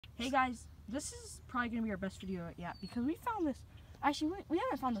Hey guys, this is probably going to be our best video yet because we found this. Actually, we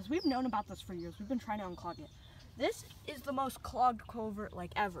haven't found this. We've known about this for years. We've been trying to unclog it. This is the most clogged culvert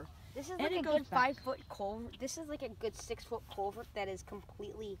like ever. This is like a good 5-foot culvert. This is like a good 6-foot culvert that is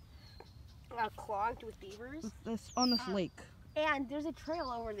completely clogged with beavers. On this lake. And there's a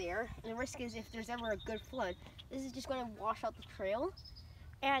trail over there. And the risk is if there's ever a good flood, this is just going to wash out the trail.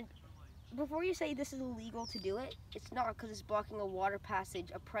 And before you say this is illegal to do it, it's not, because it's blocking a water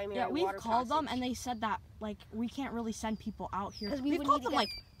passage, a primary water passage. Yeah, we've called them and they said that like we can't really send people out here. We've called them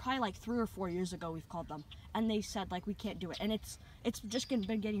probably like 3 or 4 years ago. We've called them and they said like we can't do it, and it's just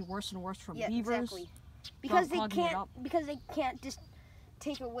been getting worse and worse from beavers. Exactly. Because they can't just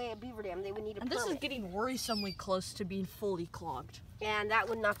take away a beaver dam. They would need a permit. This is getting worrisomely close to being fully clogged. And that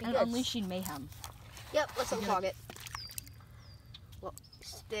would not be good. Unleashing mayhem. Yep, let's unclog it. Well,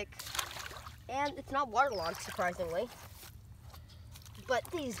 stick. And it's not waterlogged, surprisingly. But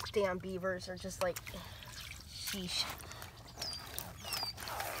these damn beavers are just like, sheesh.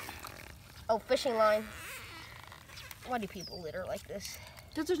 Oh, fishing line. Why do people litter like this?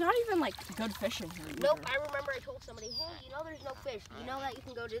 Because there's not even like good fishing here either. Nope, I remember I told somebody, hey, you know there's no fish. You know that you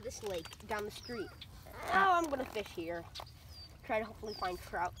can go to this lake down the street. Oh, I'm gonna fish here. Try to hopefully find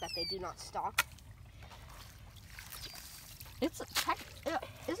trout that they do not stock. Isn't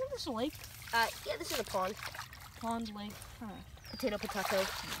this a lake? Yeah, this is a pond. Pond, lake, Potato.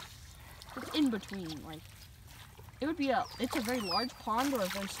 It's in between, like, it's a very large pond or a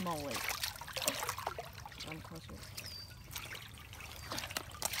very small lake. I'm closer.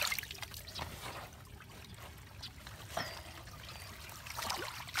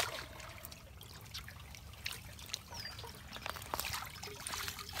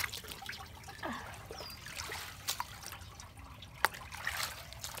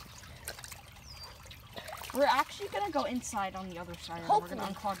 We're actually going to go inside on the other side. Hopefully. And we're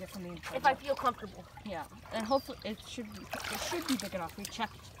going to unclog it from the inside. If I feel comfortable. Yeah, and hopefully it should be big enough. We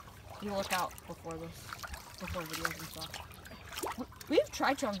checked the lookout before videos and stuff. We've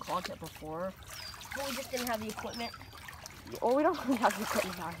tried to unclog it before. But we just didn't have the equipment. Well, we don't really have the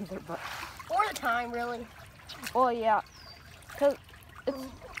equipment now either, but... Or the time, really. Well, yeah. Because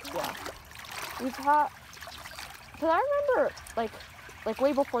we've had... Because I remember, like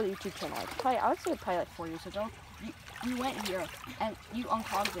way before the YouTube channel, I would say probably like 4 years ago, you went here and you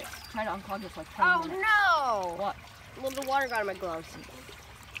unclogged it. Tried to unclog it for like 10 minutes. Oh no! What? A little bit of water got in my gloves.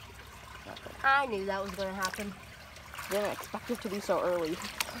 I knew that was going to happen. Didn't expect it to be so early.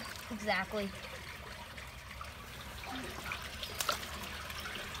 Exactly.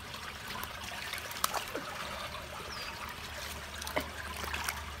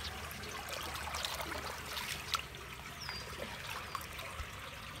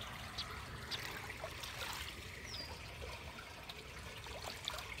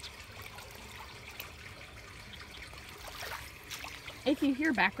 If you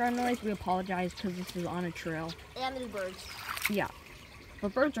hear background noise, we apologize because this is on a trail. And there's birds. Yeah.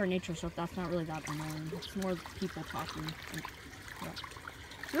 But birds are nature, so that's not really that annoying. It's more people talking. Yeah.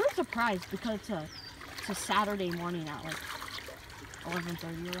 We were surprised because it's a Saturday morning at like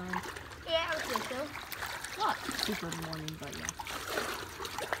 11:30 around. Yeah, I would think so. Not super morning, but yeah.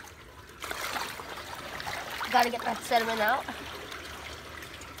 Gotta get that sediment out.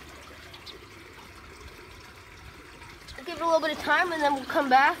 Give it a little bit of time and then we'll come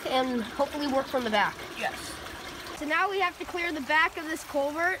back and hopefully work from the back. Yes. So now we have to clear the back of this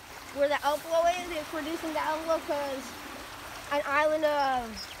culvert where the outflow is. It's producing the outflow because an island of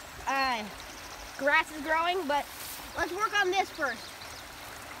grass is growing, but let's work on this first.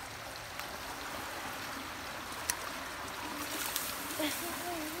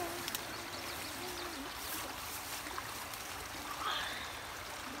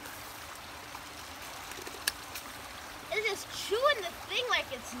 It's just chewing the thing like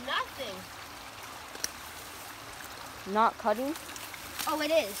it's nothing. Not cutting? Oh, it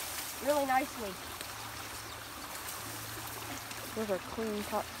is. Really nicely. Those are clean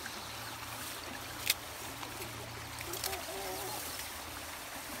cuts.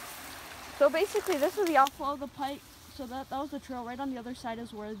 So basically this is the outflow of the pipe. So that was the trail. Right on the other side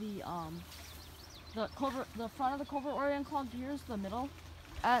is where the culvert, the front of the culvert where we unclogged. Here's the middle.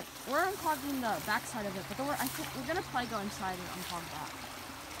 We're unclogging the back side of it, but then I think we're gonna probably go inside and unclog that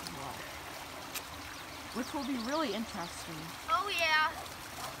as well, which will be really interesting. Oh yeah.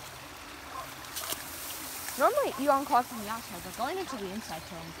 Normally you unclog from the outside, but going into the inside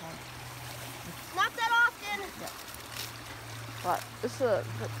to unclog. Not that often. Yeah. But this is a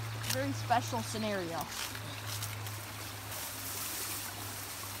very special scenario.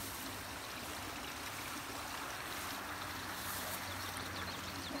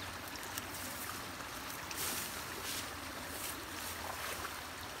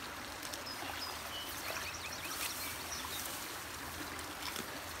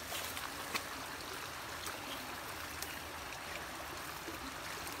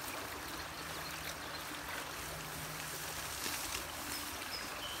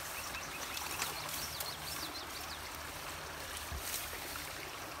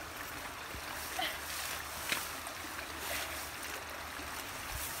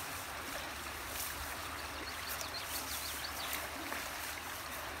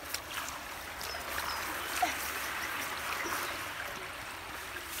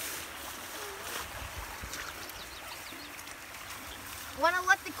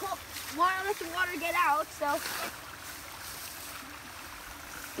 let the water get out, so.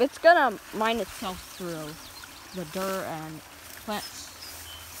 It's gonna mine itself through the dirt and plants.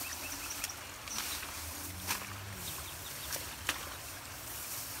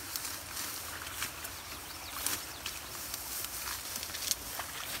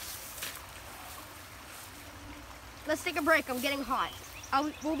 Let's take a break. I'm getting hot.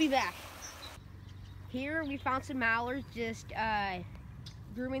 We'll be back. Here we found some mallards just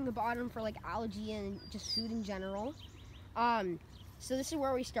grooming the bottom for like algae and just food in general. So this is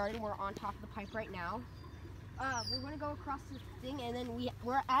where we started. We're on top of the pipe right now. We're gonna go across this thing, and then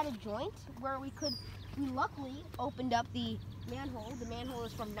we're at a joint where we luckily opened up the manhole. The manhole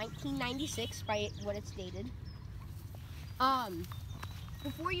is from 1996 by what it's dated.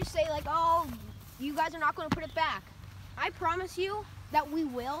 Before you say like, oh, you guys are not gonna put it back, I promise you that we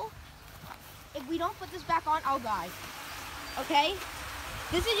will. If we don't put this back on, I'll die. Okay?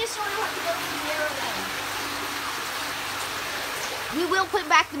 This is just sort of like to go to the narrow lane. We will put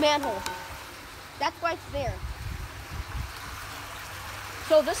back the manhole. That's why it's there.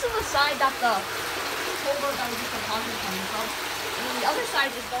 So this is the side that the culvert that we just deposited coming from, and then the other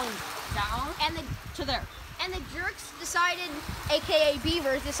side is going down And to there. the jerks decided, aka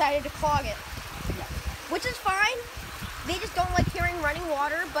beavers, decided to clog it. Yeah. Which is fine. They just don't like hearing running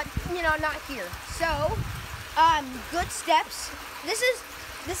water, but you know, not here. So, good steps. This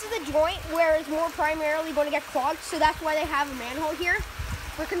is a joint where it's more primarily going to get clogged, so that's why they have a manhole here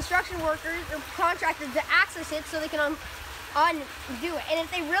for construction workers or contractors to access it so they can undo it. And if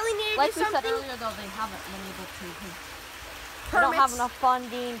they really need to do something, like we said earlier, though, they haven't been able to. They permits don't have enough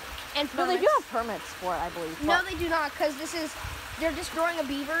funding. and No, they permits. do have permits for it, I believe. No, they do not, because they're just growing a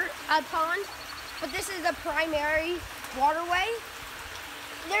beaver pond, but this is the primary waterway.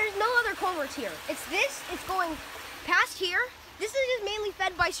 There's no other culverts here. It's going past here. This is just mainly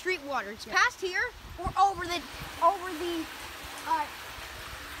fed by street water. It's past here or over the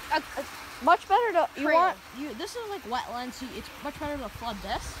much better to trail. This is like wetlands. So it's much better to flood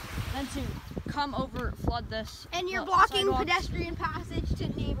this than to come over flood this. And you're the blocking sidewalks. pedestrian passage to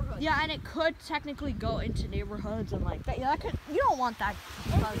neighborhoods. Yeah, and it could technically go into neighborhoods and like that. Yeah, that could. You don't want that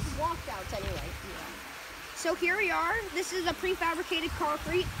And because it's walkouts anyway. So here we are. This is a prefabricated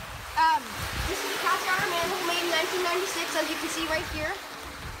concrete. This is a cast iron manhole made in 1996, as you can see right here.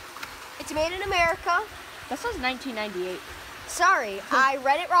 It's made in America. that says 1998. Sorry, I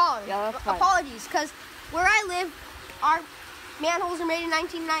read it wrong. Yeah, that's fine. Apologies, because where I live, our manholes are made in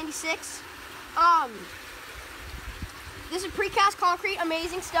 1996. This is precast concrete,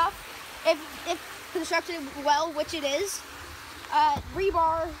 amazing stuff. If constructed well, which it is,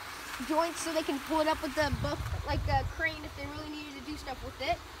 rebar joints so they can pull it up with the crane if they really needed to do stuff with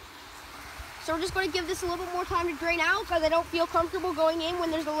it. So we're just going to give this a little bit more time to drain out because I don't feel comfortable going in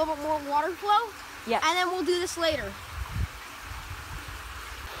when there's a little bit more water flow. Yes. And then we'll do this later.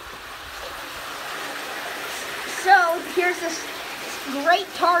 So here's this great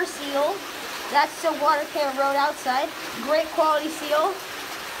tar seal. That's so water can't erode outside. Great quality seal.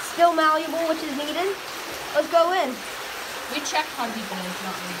 Still malleable, which is needed. Let's go in. We checked how deep it is.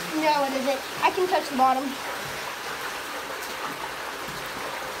 Not really. No, it isn't. I can touch the bottom.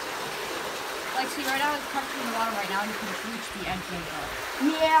 Like, see, right now it's touching the water right now. You can reach the edge of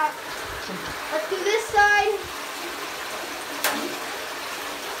the. Yeah. Let's do this side.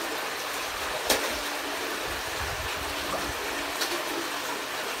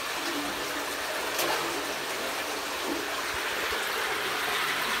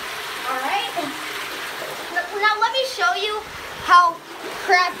 Now let me show you how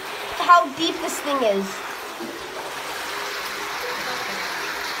deep this thing is.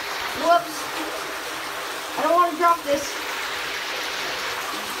 Whoops. I don't want to drop this.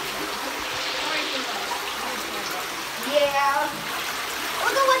 Yeah.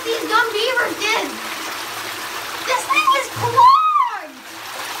 Look at what these dumb beavers did. This thing is clogged.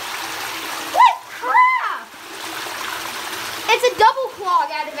 What crap? It's a double clog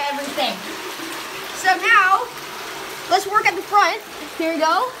out of everything. So now, let's work at the front. Here we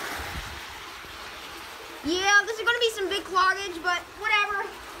go. Yeah, this is going to be some big cloggage, but whatever.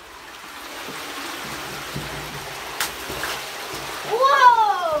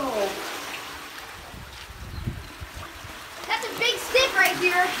 Whoa! That's a big stick right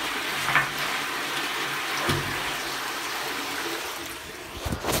here.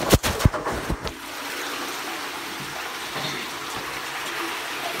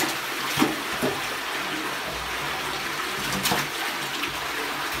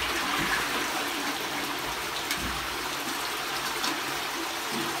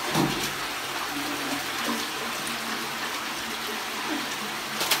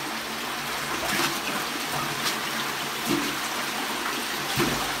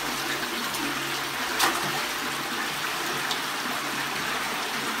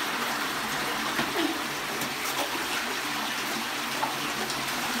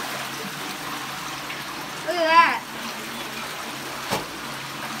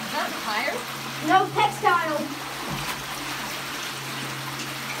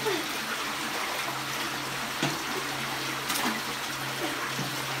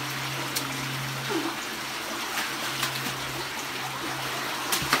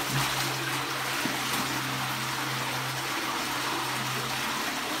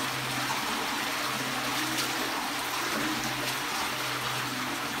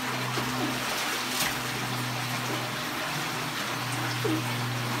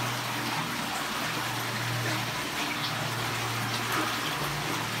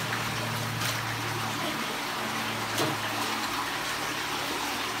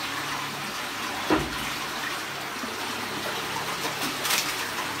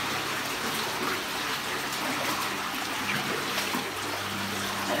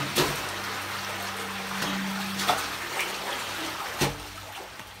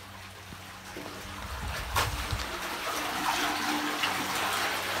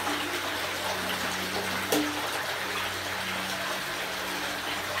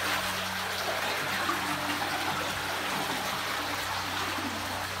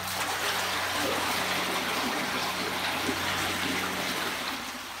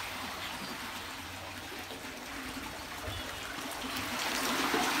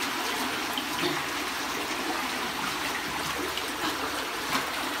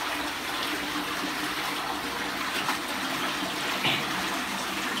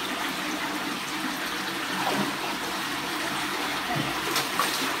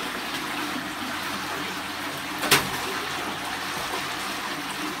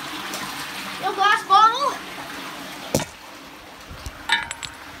 Glass bottle.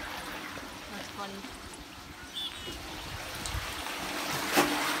 That's funny.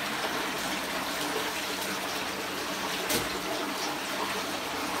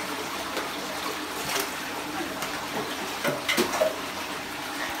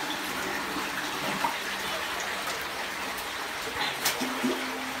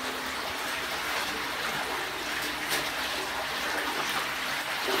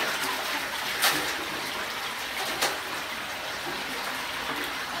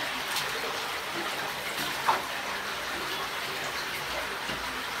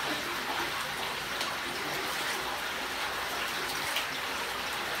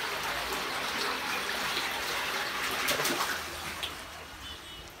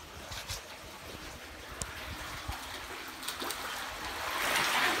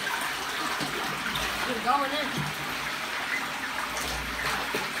 Going in.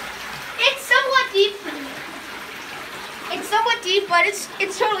 It's somewhat deep. It's somewhat deep, but it's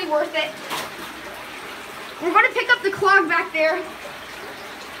totally worth it. We're going to pick up the clog back there.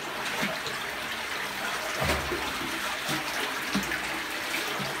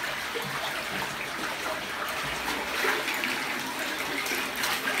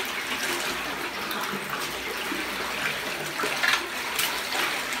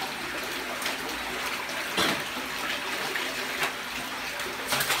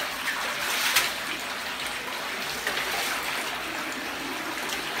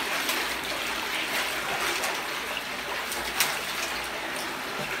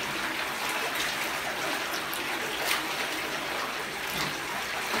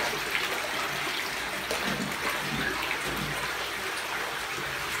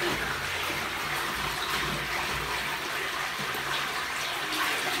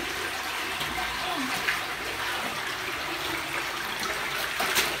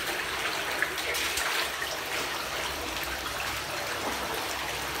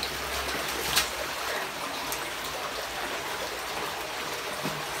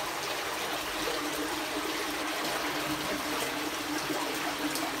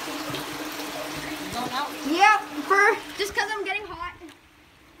 Yeah, just because I'm getting hot.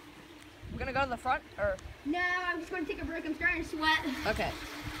 We're gonna go to the front, or? No, I'm just going to take a break. I'm starting to sweat. Okay.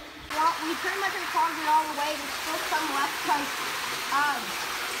 Well, we pretty much unclogged it all the way. There's still some left because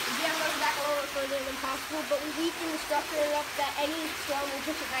we have to go back a little bit further than possible, but we weakened the structure enough that any storm will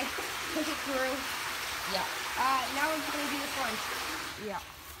push it through. Yeah. Now we're just going to do this one. Yeah.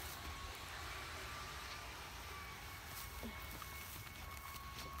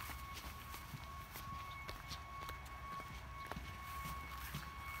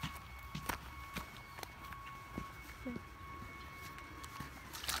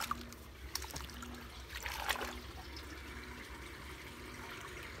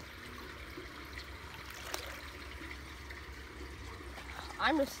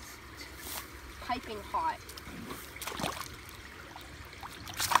 I'm just piping hot.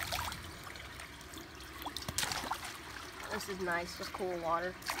 This is nice, just cool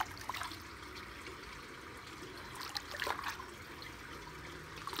water.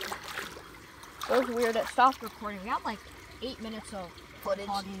 It was weird. It stopped recording. We had like 8 minutes of Footage.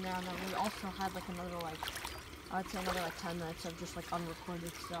 clogging there, and then we also had like another I'd say another 10 minutes of just like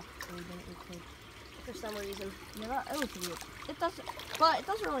unrecorded stuff that we didn't record. For some reason. Yeah, it was weird. It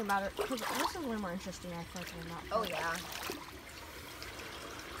doesn't really matter because this is way more interesting, I think, than that. Oh yeah.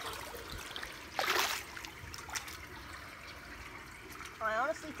 I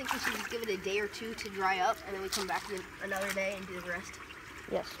honestly think we should just give it a day or two to dry up, and then we come back another day and do the rest.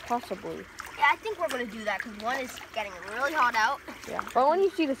 Yes, possibly. Yeah, I think we're going to do that because one is getting really hot out. Yeah, but when you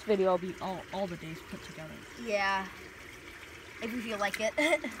see this video, it'll be all the days put together. Yeah, if you feel like it.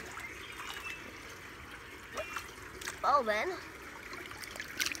 Well then,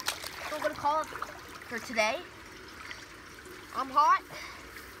 we're going to call it for today. I'm hot.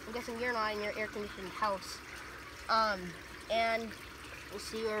 I'm guessing you're not in your air-conditioned house. And we'll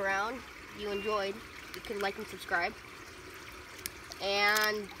see you around. If you enjoyed, you can like and subscribe.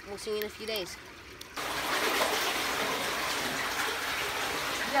 And we'll see you in a few days.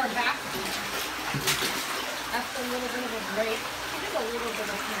 We are back after a little bit of a break. Just a little bit of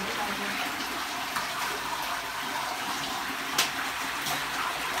time.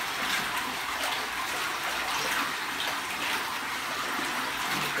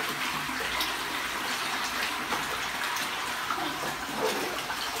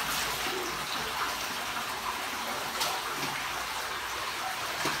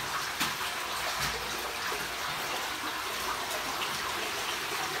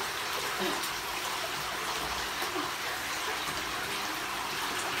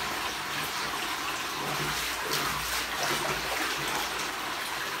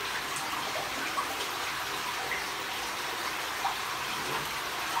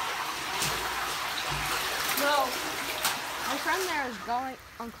 So, my friend there is going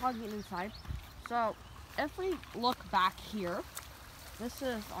unclogging inside. So, if we look back here, this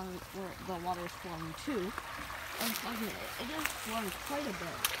is on where the water is flowing to. Unclogging it is flowing quite a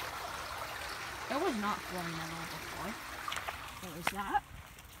bit. It was not flowing that all before. There was that.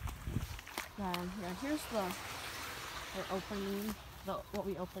 Then here's we're opening what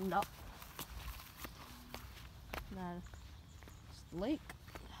we opened up. Then it's the lake.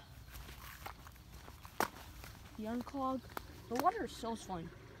 The unclog. The water is so fun.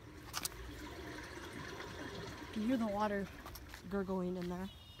 You can hear the water gurgling in there.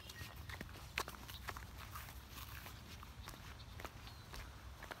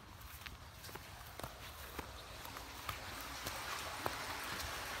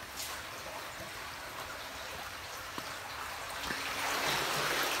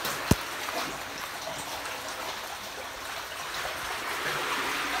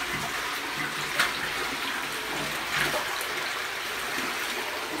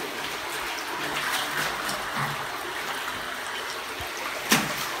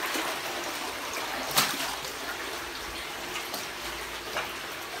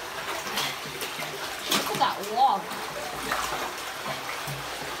 That log.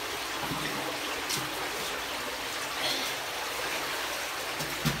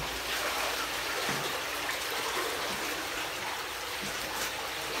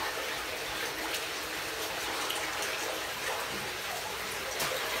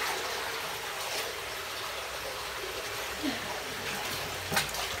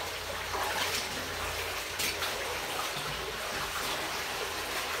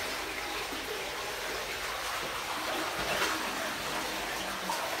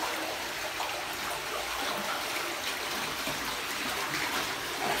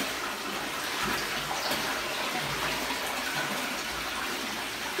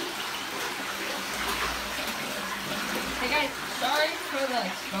 Hey guys, sorry for the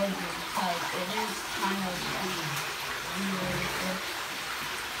exposure because it is kind of weird.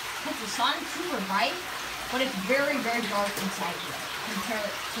 Because the sun's super bright, but it's very, very dark inside here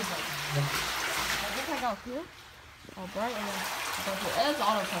compared to like this. If I go here, all bright, and then I go here. It is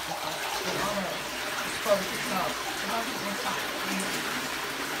auto focus, but auto exposure, so it doesn't look that weird.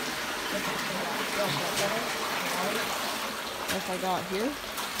 If I got here,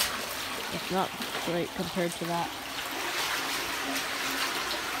 it's not great compared to that.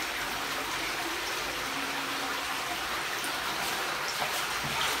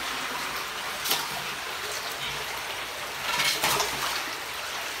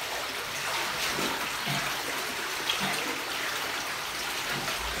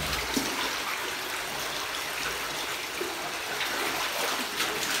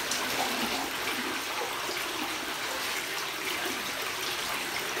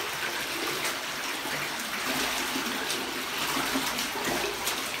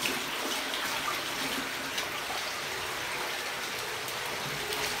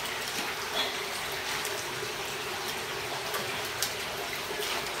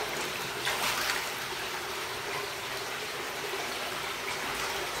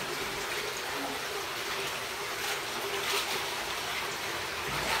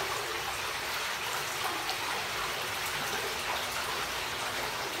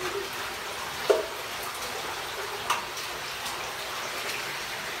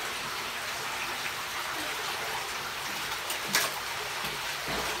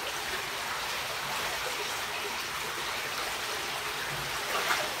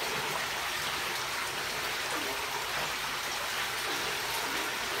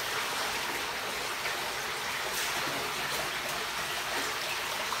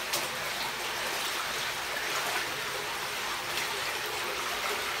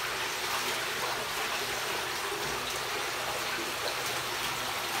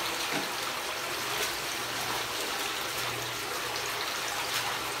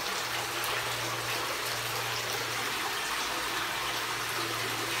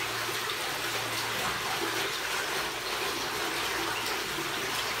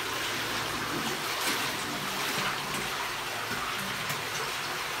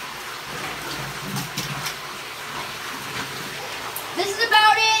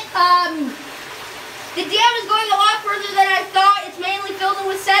 dam is going a lot further than I thought. It's mainly filled in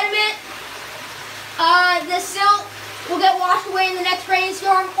with sediment. The silt will get washed away in the next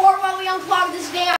rainstorm or while we unclog this dam.